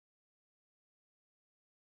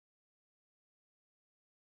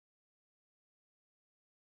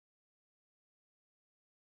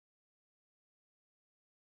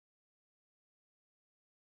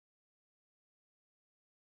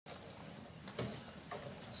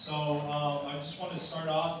So I just want to start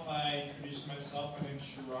off by introducing myself. My name is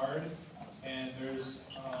Sherard, and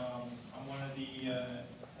I'm one of the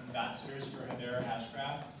ambassadors for Hedera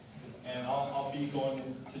Hashgraph, and I'll be going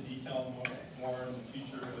into detail more in the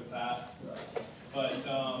future with that. But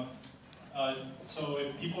so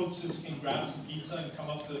if people just can grab some pizza and come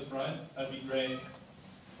up to the front, that'd be great.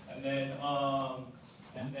 And then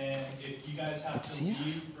if you guys have to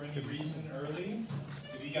leave for any reason early,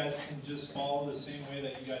 if you guys can just follow the same way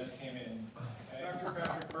that you guys came in. Okay? Dr.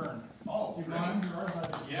 Patrick Byrne. Oh, you mind? You are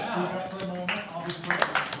yeah. Speak up for a moment. I'll be quick.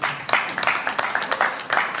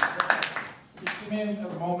 Just give me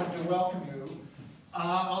a moment to welcome you.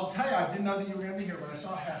 I'll tell you, I didn't know that you were going to be here when I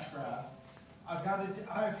saw Hashgraph.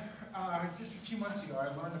 Just a few months ago, I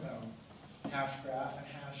learned about Hashgraph and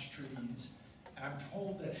hash trees. I'm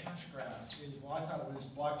told that Hashgraph is, well, I thought it was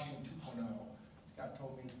blockchain 2.0. Scott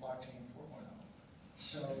told me it's blockchain 4.0.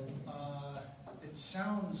 So it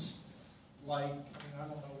sounds like, I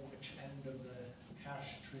don't know which end of the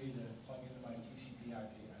hash tree to plug into my TCP IP.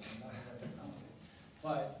 I'm not about technology.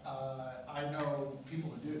 But I know people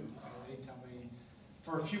who do. They tell me,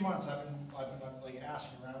 for a few months I've been like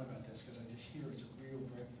asking around about this because I just hear it's a real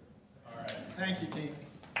breakthrough. All right. Thank you, team.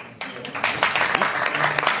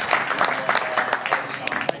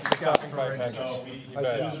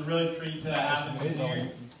 It was a really treat to have him here.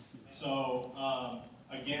 So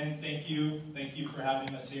again, thank you for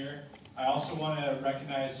having us here. I also want to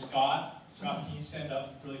recognize Scott. Scott, can you stand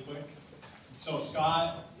up really quick? So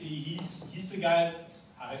Scott, he's the guy.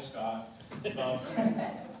 Hi, Scott.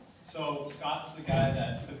 So Scott's the guy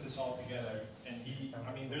that put this all together, and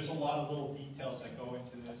there's a lot of little details that go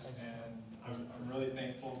into this, and I'm really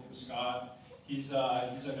thankful for Scott. He's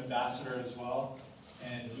an ambassador as well,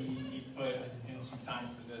 and he put in some time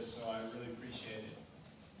for this, so I really appreciate it.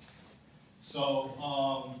 So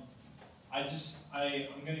I'm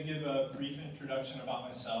going to give a brief introduction about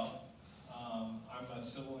myself. I'm a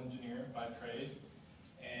civil engineer by trade,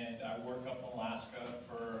 and I work up in Alaska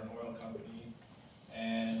for an oil company.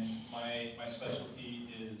 And my specialty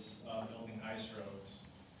is building ice roads.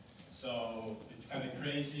 So it's kind of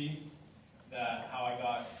crazy that how I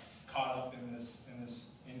got caught up in this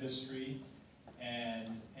industry,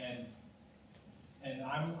 and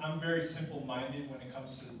I'm very simple-minded when it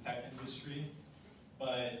comes to the tech industry.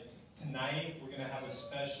 But tonight we're going to have a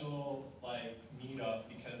special meetup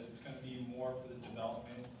because it's going to be more for the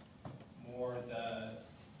development, more the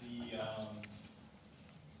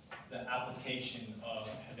application of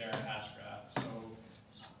Hedera Hashgraph. So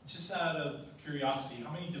just out of curiosity,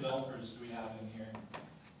 how many developers do we have in here?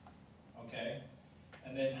 Okay.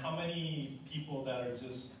 And then how many people that are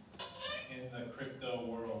just in the crypto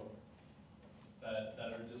world that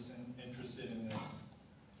are just interested in this?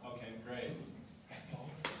 Okay, great.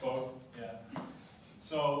 Both, yeah.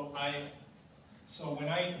 So when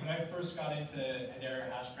I first got into Hedera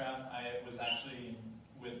Hashgraph, I was actually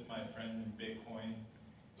with my friend in Bitcoin.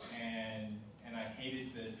 And I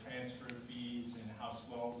hated the transfer fees and how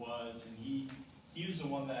slow it was, and he was the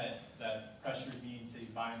one that pressured me into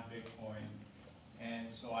buying Bitcoin,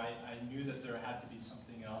 and so I knew that there had to be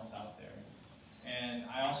something else out there. And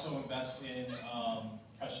I also invest in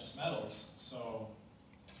precious metals, so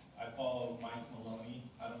I follow Mike Maloney.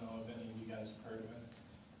 I don't know if any of you guys have heard of him.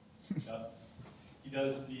 Yep. He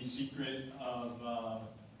does the secret of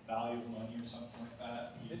value of money or something like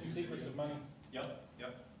that. Hidden secrets of money. Yep.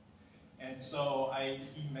 And so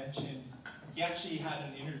he actually had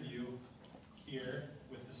an interview here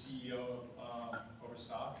with the CEO of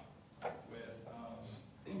Overstock,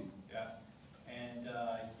 and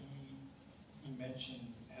he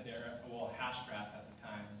mentioned Hashgraph at the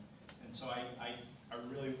time, and so I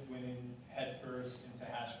really went in head first into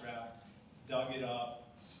Hashgraph, dug it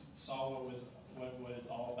up, saw what it's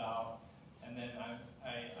all about, and then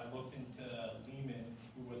I looked into Lehman,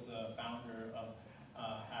 who was the founder of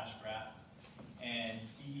Hashgraph, and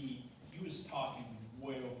he was talking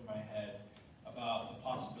way over my head about the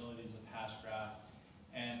possibilities of Hashgraph,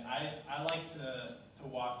 and I like to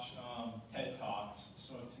watch TED Talks,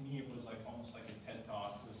 so to me it was almost like a TED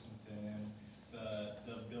Talk, listening to him,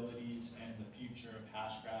 the abilities and the future of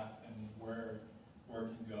Hashgraph and where it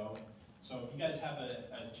can go. So if you guys have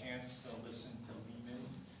a chance to listen to Lehman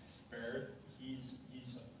Baird, he's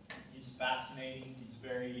fascinating, he's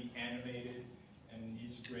very animated, and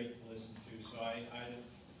he's great to listen to. So I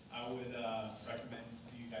would recommend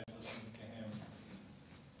to you guys listening to him.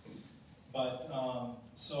 But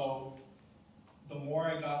so the more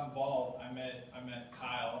I got involved, I met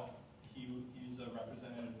Kyle. He's a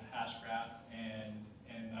representative of Hashgraph, and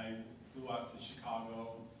I flew out to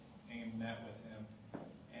Chicago and met with him.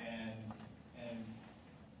 And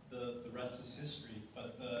rest is history.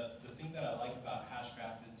 But the thing that I like about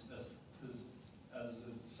Hashgraph is as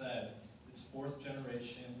it said, it's 4th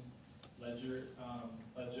generation ledger,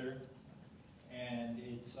 and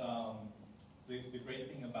it's the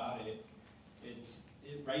great thing about it.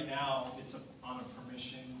 Right now it's on a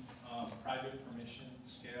permission, private permission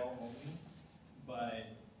scale only, but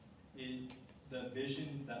the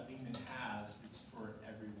vision that Lehman has is for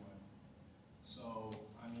everyone. So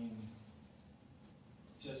I mean,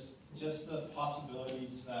 just the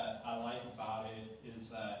possibilities that I like about it is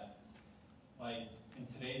that, like, in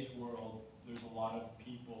today's world, there's a lot of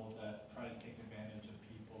people that try to take advantage of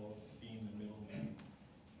people being the middleman.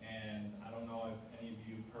 And I don't know if any of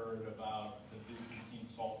you have heard about the Byzantine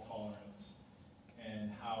fault tolerance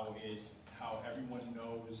and how everyone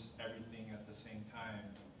knows everything at the same time.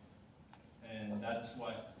 And that's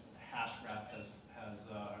what Hashgraph has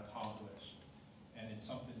accomplished. And it's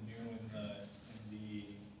something new in the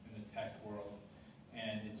tech world.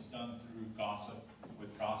 And it's done through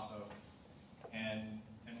with gossip. And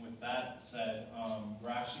with that said, we're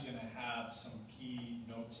actually going to have some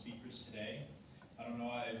keynote speakers today. I don't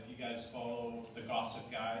know if you guys follow the Gossip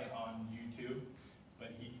Guy on YouTube,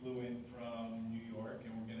 but he flew in from New York,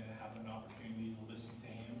 and we're going to have an opportunity to listen to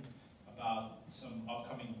him about some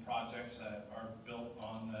upcoming projects that are built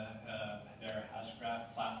on the Hedera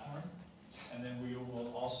Hashgraph platform. And then we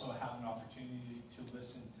will also have an opportunity to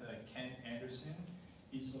listen to Kent Anderson.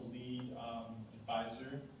 He's the lead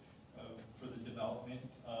advisor for the development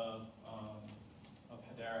of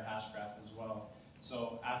Hedera Hashgraph as well.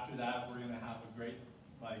 So after that, we're going to have a great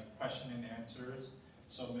question and answers.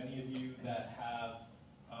 So many of you that have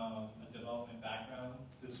a development background,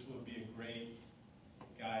 this will be a great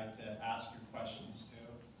guy to ask your questions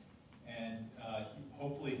to. And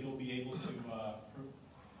hopefully he'll be able to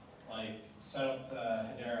set up the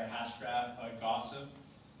Hedera Hashgraph gossip.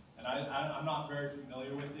 And I'm not very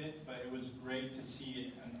familiar with it, but it was great to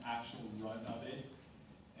see an actual run of it.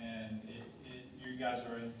 And you guys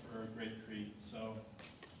are in for a great treat. So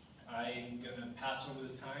I'm going to pass over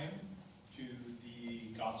the time to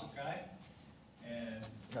the Gossip Guy. And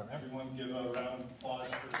everyone give a round of applause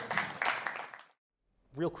for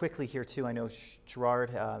Real quickly here too, I know Sherard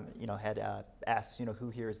had asked who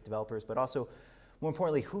here is developers, but also more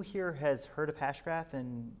importantly, who here has heard of Hashgraph,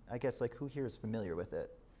 and I guess who here is familiar with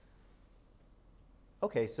it?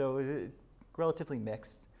 Okay, so relatively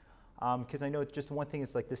mixed. Because I know just one thing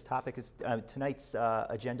is this topic is, tonight's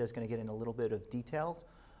agenda is going to get in a little bit of details.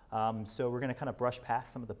 So we're going to kind of brush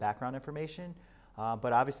past some of the background information.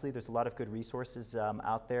 But obviously there's a lot of good resources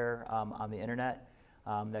out there on the internet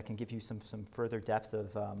that can give you some further depth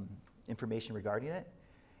of information regarding it.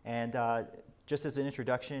 And just as an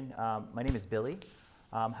introduction, my name is Billy.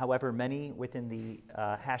 However, many within the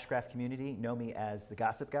Hashgraph community know me as the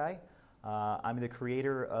Gossip Guy. I'm the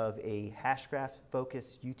creator of a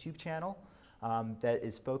Hashgraph-focused YouTube channel that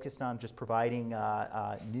is focused on just providing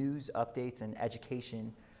news, updates, and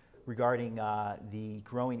education regarding the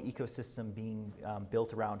growing ecosystem being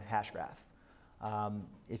built around Hashgraph.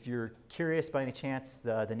 If you're curious by any chance,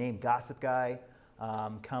 the name Gossip Guy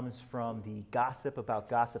comes from the Gossip About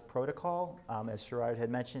Gossip protocol, as Sherard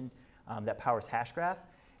had mentioned, that powers Hashgraph.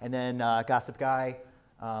 And then Gossip Guy,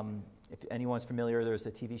 if anyone's familiar, there's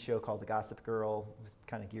a TV show called The Gossip Girl. It was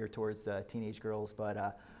kind of geared towards teenage girls,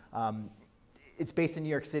 but it's based in New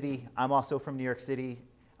York City. I'm also from New York City,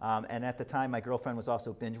 and at the time, my girlfriend was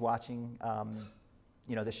also binge watching,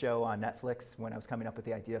 the show on Netflix when I was coming up with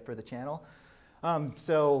the idea for the channel.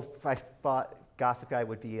 So I thought Gossip Guy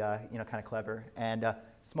would be, kind of clever. And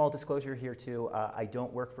small disclosure here too: I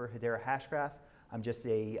don't work for Hedera Hashgraph. I'm just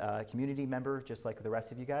a community member, just like the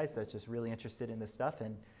rest of you guys, that's just really interested in this stuff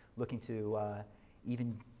and looking to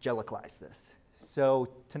evangelicalize this. So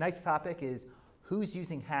tonight's topic is who's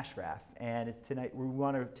using Hashgraph, and tonight we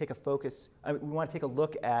want to take a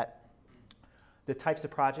look at the types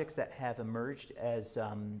of projects that have emerged as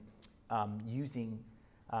using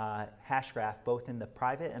Hashgraph, both in the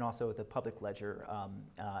private and also the public ledger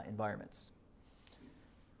environments.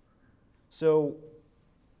 So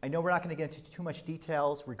I know we're not going to get into too much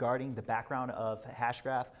details regarding the background of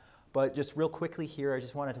Hashgraph, but just real quickly here, I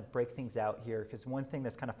just wanted to break things out here, because one thing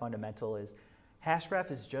that's kind of fundamental is Hashgraph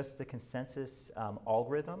is just the consensus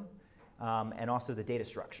algorithm and also the data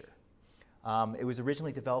structure. It was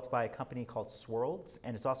originally developed by a company called Swirlds,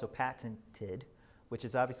 and it's also patented, which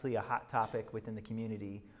is obviously a hot topic within the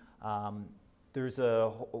community. We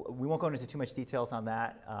won't go into too much details on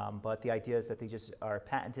that, but the idea is that they just are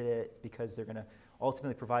patented it because they're going to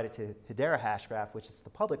ultimately provide it to Hedera Hashgraph, which is the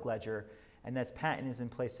public ledger, and that patent is in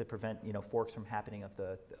place to prevent forks from happening of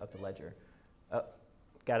the ledger.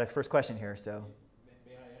 got a first question here, so.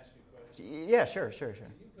 May I ask you a question? Yeah, sure. Can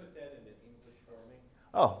you put that into English for me?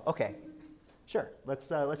 Oh, okay. Sure. Let's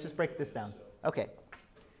just break this down. Okay.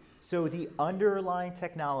 So the underlying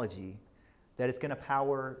technology that is going to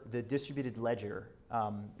power the distributed ledger,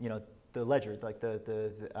 the ledger, like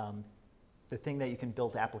the thing that you can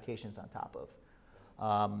build applications on top of.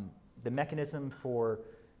 The mechanism for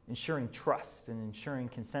ensuring trust and ensuring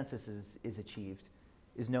consensus is achieved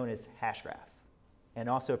is known as Hashgraph, and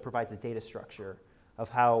also it provides a data structure of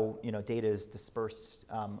how data is dispersed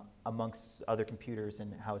amongst other computers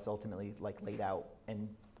and how it's ultimately laid out and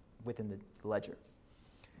within the ledger.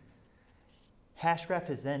 Hashgraph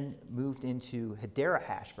has then moved into Hedera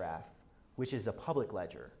Hashgraph, which is a public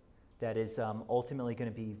ledger that is ultimately going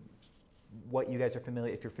to be what you guys are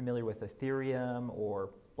familiar, if you're familiar with Ethereum or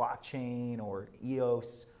blockchain or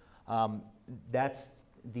EOS, that's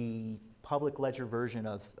the public ledger version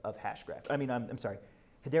of Hashgraph. I'm sorry,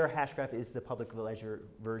 Hedera Hashgraph is the public ledger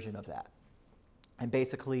version of that. And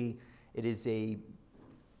basically, it is a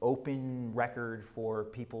open record for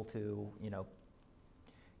people to,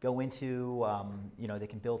 go into. They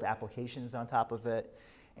can build applications on top of it,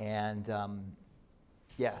 and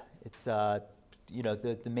yeah, it's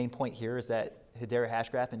the main point here is that Hedera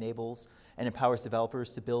Hashgraph enables and empowers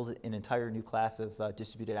developers to build an entire new class of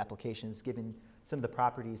distributed applications, given some of the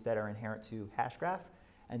properties that are inherent to Hashgraph,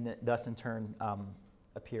 and thus in turn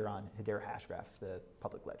appear on Hedera Hashgraph, the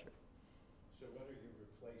public ledger. So what are you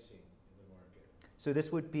replacing in the market? So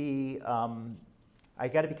this would be, I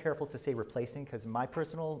got to be careful to say replacing, because in my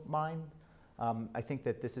personal mind, I think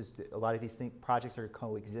that this is, a lot of these projects are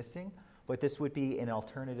coexisting, but this would be an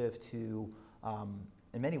alternative to,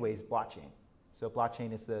 in many ways, blockchain. So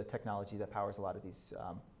blockchain is the technology that powers a lot of these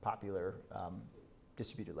popular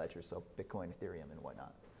distributed ledgers, so Bitcoin, Ethereum, and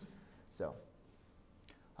whatnot. So,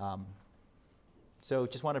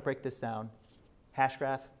 just want to break this down.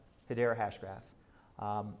 Hashgraph, Hedera Hashgraph.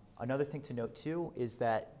 Another thing to note too is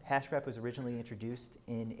that Hashgraph was originally introduced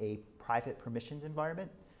in a private permissioned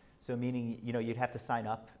environment. So meaning, you'd have to sign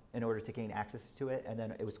up in order to gain access to it, and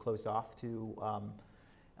then it was closed off to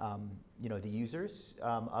the users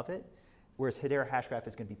of it. Whereas Hedera Hashgraph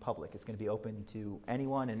is going to be public. It's going to be open to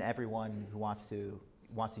anyone and everyone who wants to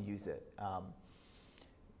use it.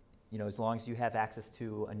 As long as you have access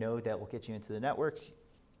to a node that will get you into the network,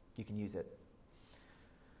 you can use it.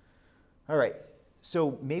 All right.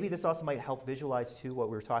 So maybe this also might help visualize too what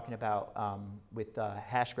we were talking about with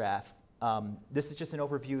Hashgraph. This is just an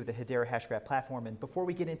overview of the Hedera Hashgraph platform. And before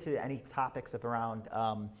we get into any topics around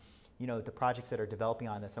the projects that are developing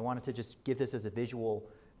on this, I wanted to just give this as a visual,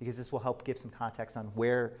 because this will help give some context on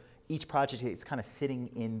where each project is kind of sitting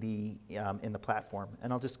in the platform.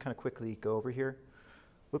 And I'll just kind of quickly go over here.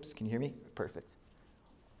 Whoops, can you hear me? Perfect.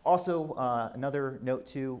 Also, another note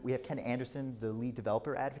too, we have Ken Anderson, the lead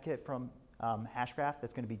developer advocate from Hashgraph,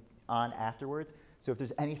 that's going to be on afterwards. So if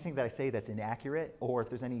there's anything that I say that's inaccurate, or if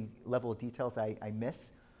there's any level of details I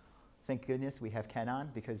miss, thank goodness we have Ken on,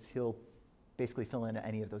 because he'll basically fill in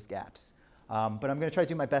any of those gaps. But I'm going to try to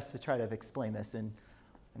do my best to try to explain this, and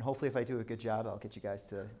hopefully if I do a good job, I'll get you guys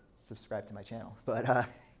to subscribe to my channel.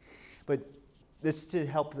 But this to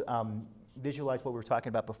help visualize what we were talking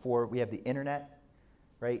about before. We have the internet,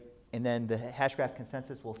 right? And then the Hashgraph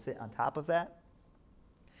consensus will sit on top of that.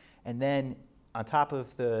 And then on top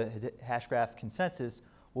of the Hashgraph consensus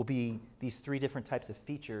will be these three different types of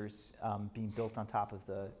features being built on top of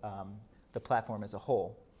the platform as a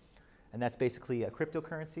whole. And that's basically a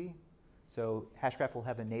cryptocurrency. So Hashgraph will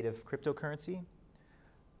have a native cryptocurrency.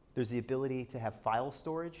 There's the ability to have file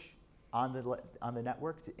storage on the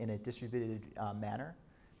network in a distributed manner.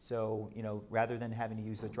 So rather than having to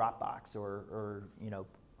use a Dropbox or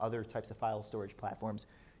other types of file storage platforms,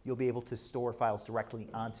 you'll be able to store files directly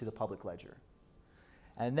onto the public ledger.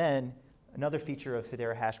 And then another feature of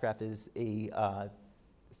Hedera Hashgraph is a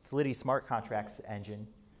Solidity smart contracts engine.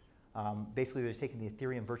 Basically, they're taking the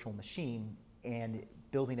Ethereum virtual machine and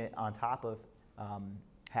building it on top of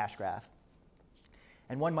Hashgraph.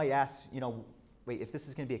 And one might ask, wait, if this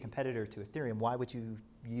is going to be a competitor to Ethereum, why would you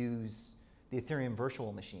use the Ethereum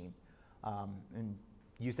virtual machine and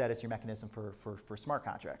use that as your mechanism for smart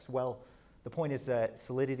contracts? Well, the point is that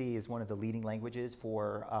Solidity is one of the leading languages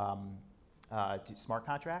for smart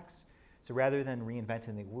contracts. So rather than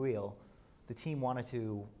reinventing the wheel, the team wanted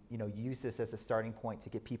to use this as a starting point to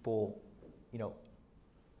get people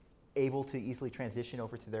able to easily transition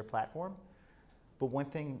over to their platform. But one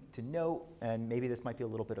thing to note, and maybe this might be a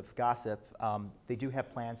little bit of gossip, they do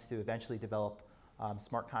have plans to eventually develop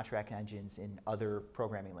smart contract engines in other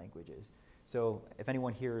programming languages. So if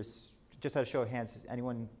anyone here is, just out of show of hands,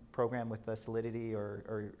 anyone program with Solidity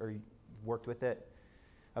or worked with it?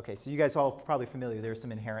 Okay, so you guys all probably familiar. There's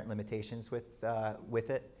some inherent limitations with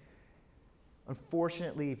it.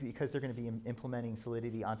 Unfortunately, because they're going to be implementing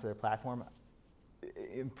Solidity onto their platform,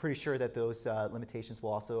 I'm pretty sure that those limitations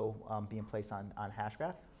will also be in place on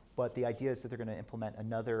Hashgraph. But the idea is that they're going to implement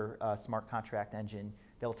another smart contract engine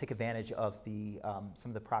that will take advantage of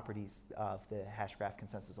some of the properties of the Hashgraph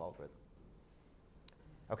consensus algorithm.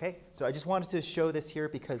 Okay, so I just wanted to show this here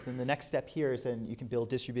because then the next step here is then you can build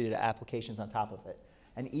distributed applications on top of it.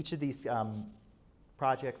 And each of these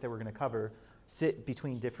projects that we're going to cover sit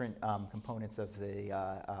between different components of the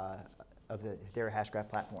Hedera Hashgraph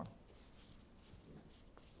platform.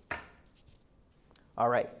 All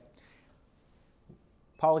right.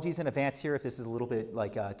 Apologies in advance here if this is a little bit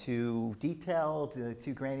like too detailed,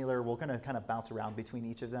 too granular. We're going to kind of bounce around between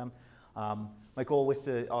each of them. My goal was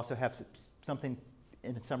to also have something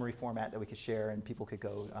in a summary format that we could share and people could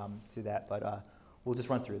go to that, but we'll just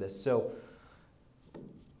run through this. So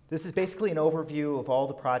this is basically an overview of all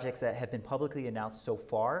the projects that have been publicly announced so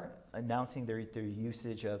far, announcing their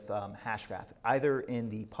usage of Hashgraph, either in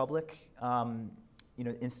the public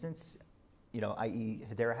instance, i.e.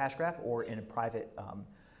 Hedera Hashgraph, or in a private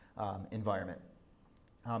environment.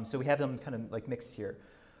 So we have them kind of like mixed here.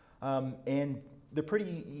 And they're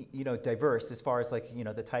pretty diverse as far as like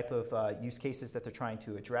the type of use cases that they're trying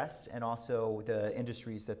to address, and also the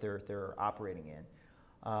industries that they're operating in.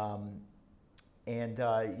 And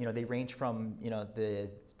they range from the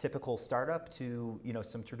typical startup to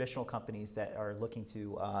some traditional companies that are looking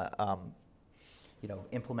to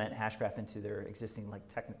implement Hashgraph into their existing like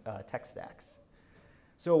tech stacks.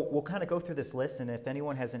 So we'll kind of go through this list, and if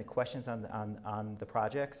anyone has any questions on the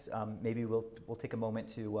projects, maybe we'll take a moment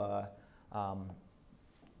to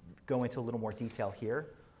go into a little more detail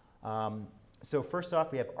here. So first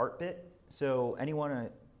off, we have ArtBit. So anyone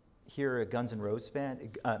here a Guns N' Roses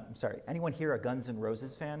fan? Anyone here a Guns N'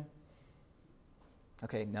 Roses fan?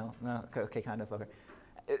 Okay, no, okay, kind of. Okay.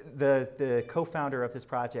 The co-founder of this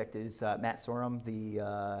project is Matt Sorum,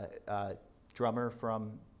 the drummer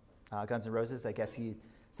from Guns N' Roses. I guess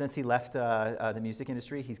since he left the music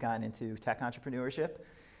industry, he's gotten into tech entrepreneurship.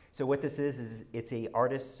 So what this is it's a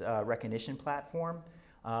artist recognition platform.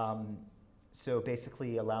 So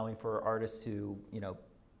basically allowing for artists to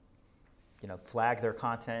flag their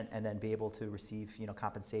content and then be able to receive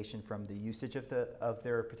compensation from the usage of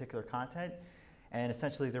their particular content. And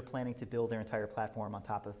essentially, they're planning to build their entire platform on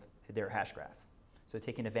top of Hedera Hashgraph. So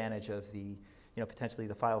taking advantage of the, potentially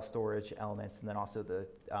the file storage elements, and then also the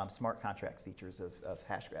smart contract features of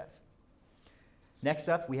Hashgraph. Next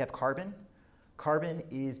up, we have Carbon. Carbon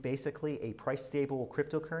is basically a price-stable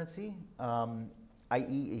cryptocurrency,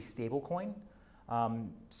 i.e. a stablecoin.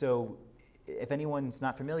 So if anyone's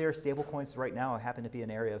not familiar, stablecoins right now happen to be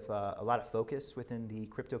an area of a lot of focus within the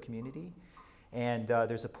crypto community. And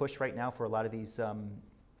there's a push right now for a lot of these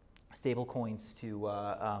stable coins to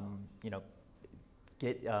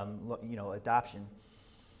get adoption.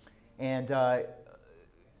 And the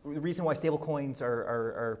reason why stable coins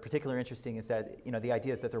are particularly interesting is that the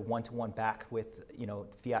idea is that they're one-to-one back with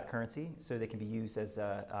fiat currency, so they can be used as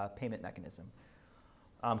a payment mechanism.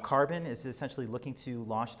 Carbon is essentially looking to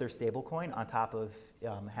launch their stablecoin on top of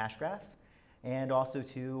Hashgraph. And also,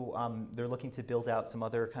 too, they're looking to build out some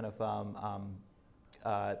other kind of,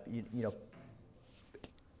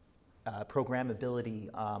 programmability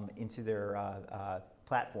into their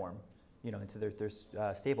platform, into their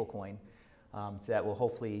stablecoin, that will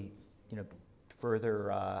hopefully,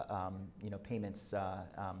 further, payments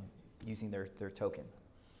using their token.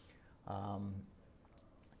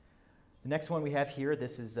 The next one we have here,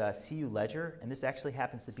 this is CU Ledger, and this actually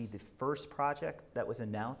happens to be the first project that was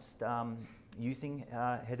announced using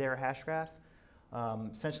Hedera Hashgraph.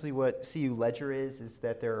 Essentially what CU Ledger is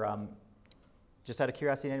that they're, just out of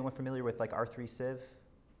curiosity, anyone familiar with like R3 Civ?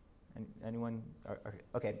 Anyone?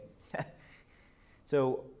 Okay.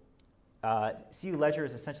 So CU Ledger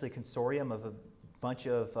is essentially a consortium of a bunch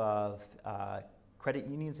of credit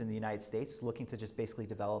unions in the United States looking to just basically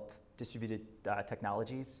develop distributed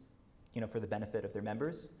technologies for the benefit of their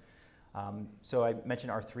members. So I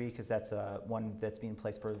mentioned R3 because that's one that's being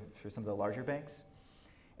placed for some of the larger banks.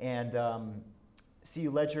 And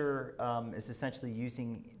CU Ledger is essentially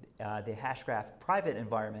using the Hashgraph private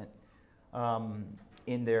environment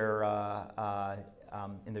in their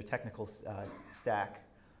technical stack.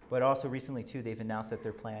 But also recently, too, they've announced that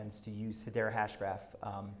their plans to use Hedera Hashgraph,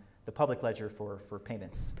 the public ledger, for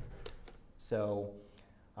payments. So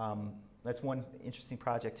that's one interesting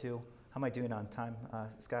project, too. How am I doing on time,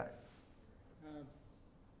 Scott?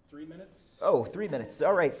 3 minutes. Oh, 3 minutes.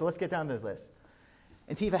 All right, so let's get down to this list.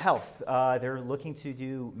 Intiva Health, they're looking to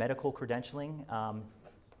do medical credentialing,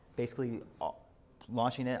 basically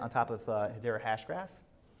launching it on top of Hedera Hashgraph.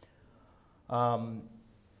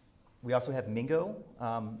 We also have Mingo.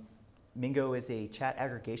 Mingo is a chat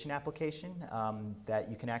aggregation application that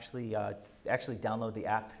you can actually download the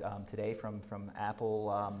app today from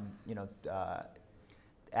Apple,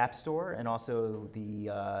 App Store, and also the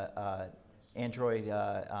Android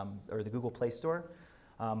or the Google Play Store.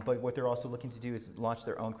 But what they're also looking to do is launch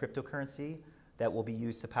their own cryptocurrency that will be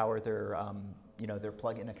used to power their their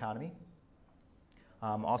plug-in economy.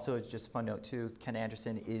 Also, just a fun note too, Ken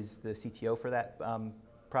Anderson is the CTO for that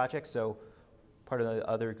project. So part of the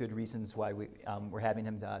other good reasons why we're having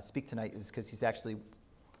him speak tonight is because he's actually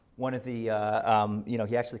one of the,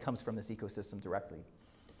 he actually comes from this ecosystem directly.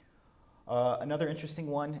 Another interesting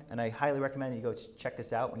one, and I highly recommend you go check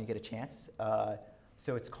this out when you get a chance.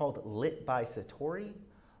 So it's called Lit by Satori,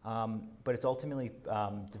 but it's ultimately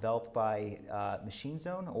developed by Machine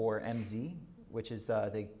Zone, or MZ, which is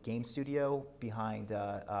the game studio behind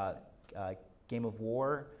Game of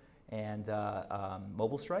War and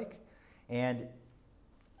Mobile Strike. And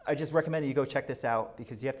I just recommend you go check this out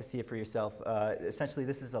because you have to see it for yourself. Essentially,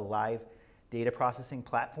 this is a live data processing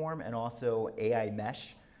platform and also AI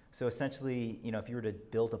mesh. So essentially, if you were to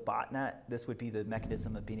build a botnet, this would be the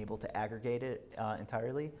mechanism of being able to aggregate it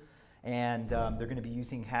entirely. And they're going to be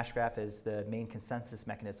using Hashgraph as the main consensus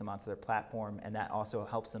mechanism onto their platform, and that also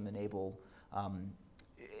helps them enable,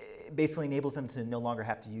 basically enables them to no longer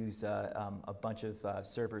have to use a bunch of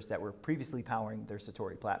servers that were previously powering their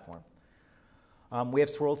Satori platform. We have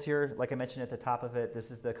Swirlds here, like I mentioned at the top of it.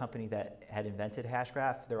 This is the company that had invented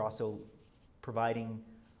Hashgraph. They're also providing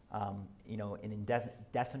an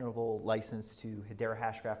indefinable license to Hedera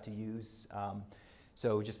Hashgraph to use.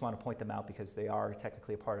 So just want to point them out because they are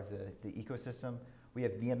technically a part of the ecosystem. We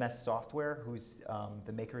have VMS Software, who's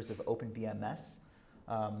the makers of OpenVMS.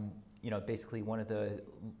 Basically one of the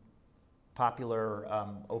popular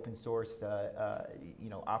open source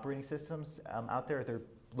operating systems out there. They're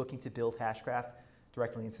looking to build Hashgraph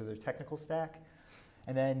directly into their technical stack.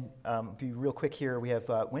 And then, be real quick here, we have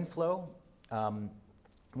Winflow.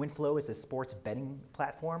 Winflow is a sports betting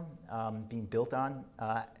platform being built on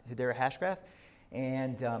Hedera Hashgraph.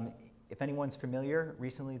 And if anyone's familiar,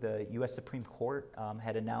 recently the US Supreme Court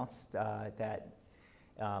had announced that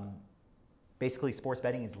basically sports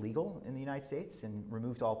betting is legal in the United States and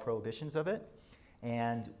removed all prohibitions of it.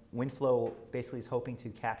 And Winflow basically is hoping to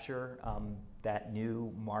capture that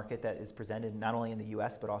new market that is presented not only in the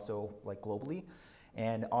US but also globally.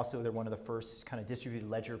 And also they're one of the first kind of distributed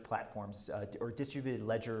ledger platforms or distributed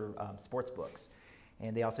ledger sports books.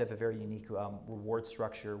 And they also have a very unique reward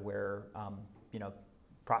structure where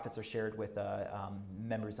profits are shared with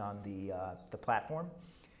members on the platform.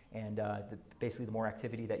 And basically the more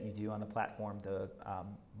activity that you do on the platform, the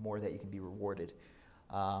more that you can be rewarded.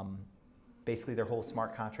 Basically their whole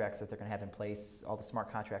smart contracts that they're going to have in place, all the smart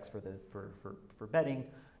contracts for betting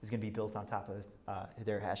is going to be built on top of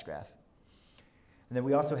Hedera Hashgraph. And then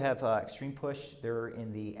we also have Extreme Push. They're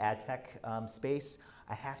in the ad tech space.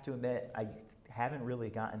 I have to admit, I haven't really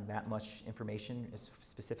gotten that much information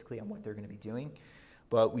specifically on what they're going to be doing.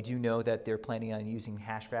 But we do know that they're planning on using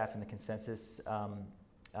Hashgraph and the consensus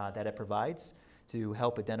that it provides to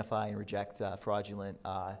help identify and reject fraudulent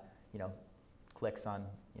clicks on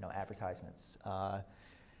advertisements. And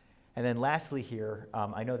then lastly here,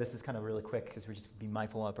 I know this is kind of really quick because we're just being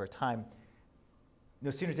mindful of our time. No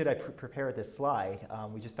sooner did I prepare this slide,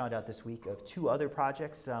 we just found out this week of 2 other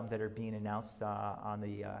projects that are being announced on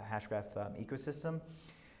the Hashgraph ecosystem.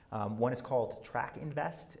 One is called Track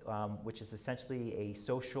Invest, which is essentially a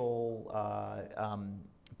social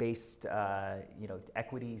based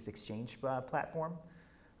equities exchange platform.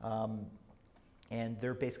 And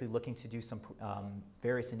they're basically looking to do some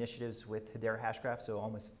various initiatives with Hedera Hashgraph, so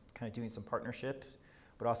almost kind of doing some partnerships,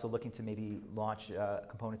 but also looking to maybe launch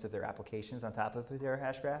components of their applications on top of Hedera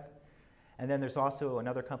Hashgraph. And then there's also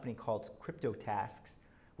another company called Crypto Tasks,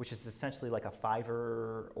 which is essentially like a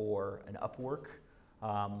Fiverr or an Upwork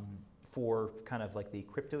for kind of like the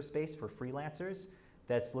crypto space for freelancers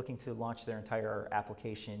that's looking to launch their entire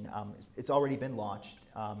application. It's already been launched.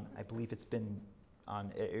 I believe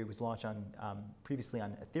it was launched on previously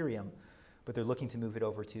on Ethereum, but they're looking to move it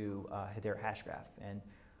over to Hedera Hashgraph. And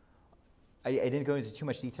I didn't go into too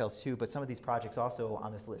much details too, but some of these projects also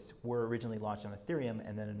on this list were originally launched on Ethereum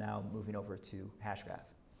and then are now moving over to Hashgraph.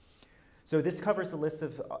 So this covers the list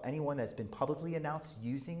of anyone that's been publicly announced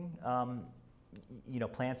using,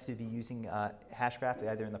 plans to be using Hashgraph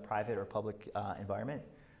either in the private or public environment.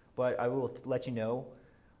 But I will let you know,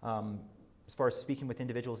 as far as speaking with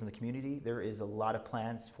individuals in the community, there is a lot of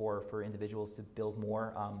plans for individuals to build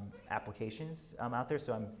more applications out there.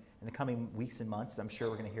 So in the coming weeks and months, I'm sure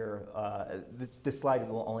we're going to hear, this slide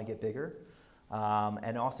will only get bigger.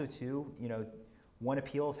 And also too, one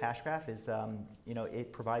appeal of Hashgraph is,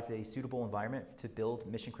 it provides a suitable environment to build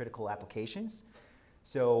mission critical applications.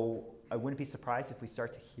 So I wouldn't be surprised if we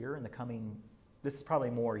start to hear in the coming, this is probably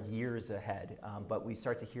more years ahead, but we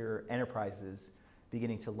start to hear enterprises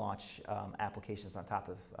beginning to launch applications on top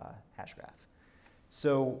of Hashgraph.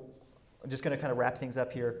 So I'm just going to kind of wrap things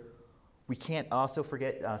up here. We can't also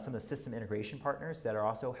forget some of the system integration partners that are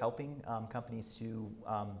also helping companies to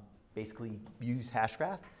basically use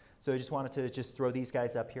Hashgraph. So I just wanted to just throw these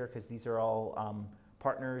guys up here because these are all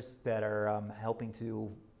partners that are helping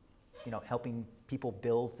people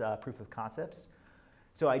build proof of concepts.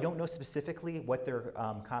 So I don't know specifically what their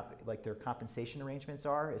their compensation arrangements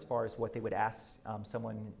are as far as what they would ask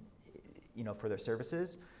someone, for their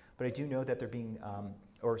services. But I do know that they're being,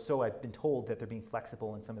 or so I've been told that they're being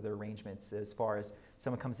flexible in some of their arrangements as far as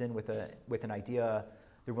someone comes in with an idea,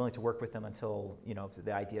 they're willing to work with them until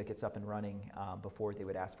the idea gets up and running before they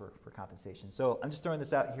would ask for compensation. So I'm just throwing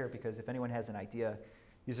this out here because if anyone has an idea,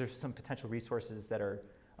 these are some potential resources that are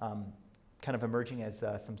kind of emerging as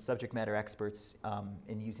some subject matter experts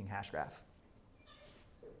in using Hashgraph.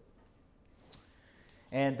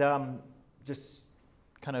 And just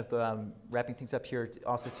kind of wrapping things up here,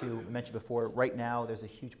 also to mention before, right now there's a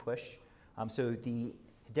huge push. So the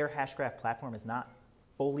Hedera Hashgraph platform is not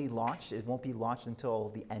fully launched. It won't be launched until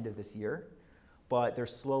the end of this year, but they're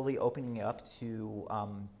slowly opening it up to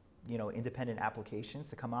independent applications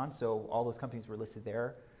to come on. So all those companies were listed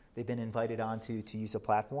there. They've been invited on to use the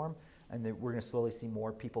platform, and we're going to slowly see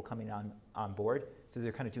more people coming on board. So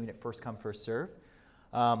they're kind of doing it first come, first serve.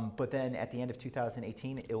 But then at the end of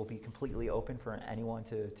 2018, it will be completely open for anyone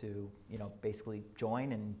to basically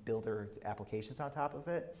join and build their applications on top of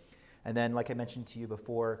it. And then, like I mentioned to you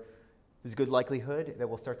before, there's a good likelihood that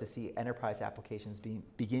we'll start to see enterprise applications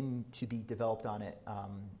begin to be developed on it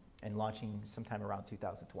and launching sometime around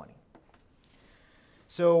 2020.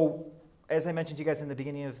 So, as I mentioned to you guys in the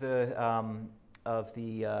beginning of the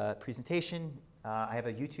presentation, I have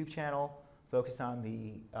a YouTube channel focused on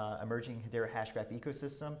the emerging Hedera Hashgraph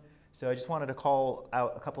ecosystem. So I just wanted to call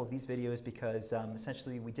out a couple of these videos because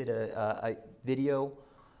essentially we did a video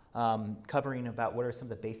covering about what are some of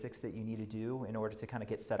the basics that you need to do in order to kind of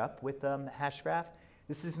get set up with Hashgraph.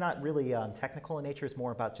 This is not really technical in nature. It's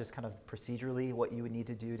more about just kind of procedurally what you would need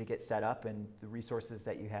to do to get set up and the resources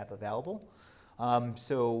that you have available.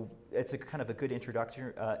 So it's a kind of a good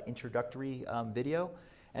introductory video.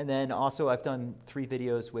 And then also I've done 3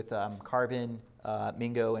 videos with Carbon,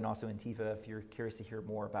 Mingo, and also Intiva if you're curious to hear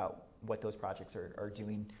more about what those projects are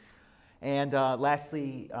doing. And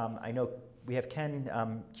lastly, I know we have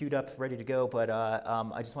Ken queued up, ready to go, but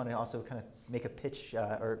I just want to also kind of make a pitch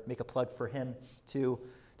or make a plug for him too.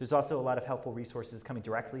 There's also a lot of helpful resources coming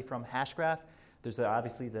directly from Hashgraph. There's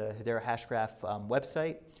obviously the Hedera Hashgraph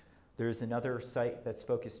website. There's another site that's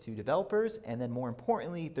focused to developers, and then more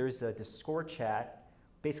importantly, there's a Discord chat,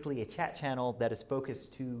 basically a chat channel that is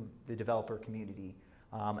focused to the developer community.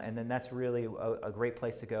 And then that's really a great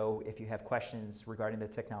place to go if you have questions regarding the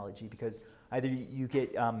technology, because either you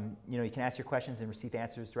get, you can ask your questions and receive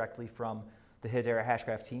answers directly from the Hedera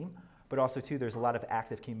Hashgraph team, but also too, there's a lot of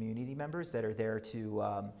active community members that are there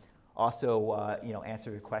to also,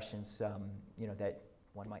 answer questions, that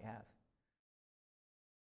one might have.